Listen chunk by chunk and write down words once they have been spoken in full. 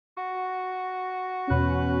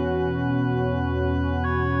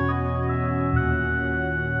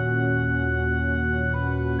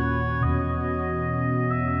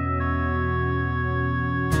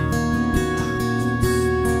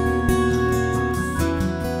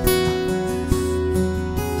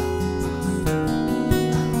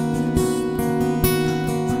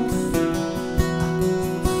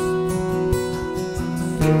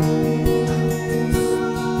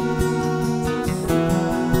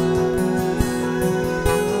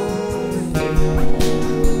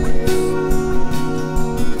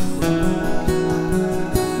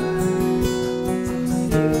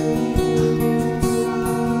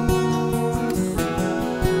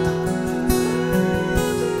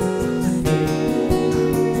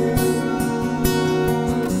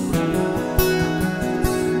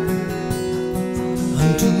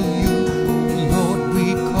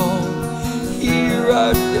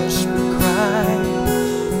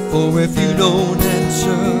For if you don't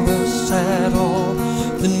answer us at all,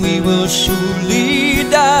 then we will surely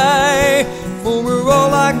die. For we're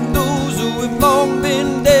all like those who have long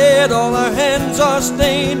been dead. All our hands are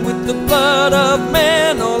stained with the blood of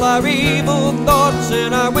man. All our evil thoughts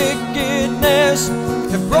and our wickedness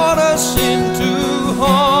have brought us into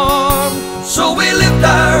harm. So we lift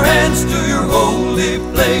our hands to your holy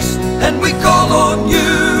place, and we call on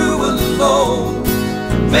you alone.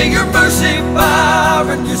 May your mercy,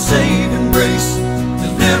 power, and your saving grace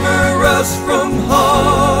deliver us from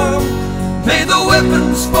harm. May the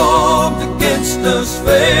weapons formed against us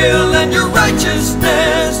fail, and your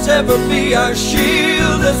righteousness ever be our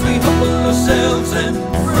shield as we humble ourselves and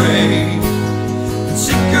pray and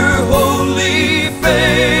seek your holy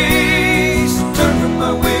face. Turn from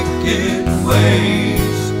our wicked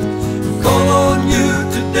ways and call on you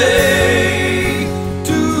today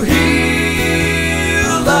to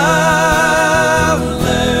heal our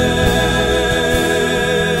land.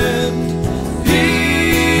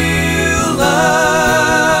 Heal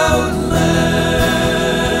our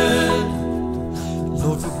land.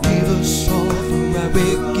 Lord, forgive us all for our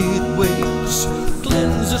wicked ways.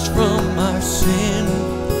 Cleanse us from our sin.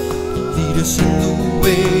 Lead us in the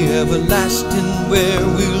way everlasting, where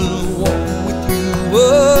we'll walk with you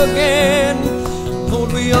again.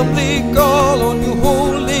 Lord, we humbly call on your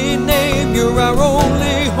holy name. You're our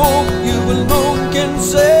only hope. You alone can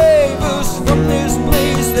save us from this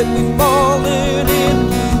place that we've fallen in.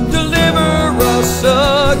 Deliver us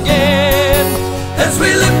again as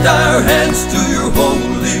we lift our hands to your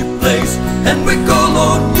holy place, and we call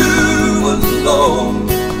on you alone.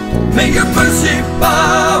 May your mercy,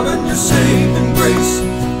 power, and your saving grace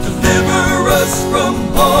deliver us from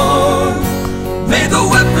harm. May the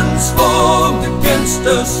weapons formed against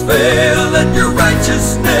us fail, and your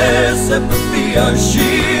righteousness ever be our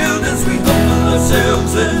shield as we humble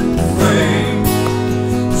ourselves and pray.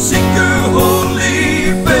 Seek your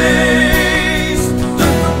holy face,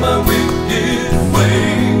 turn from our wicked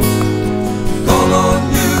ways. Call on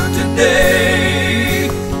you today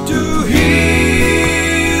to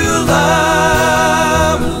heal our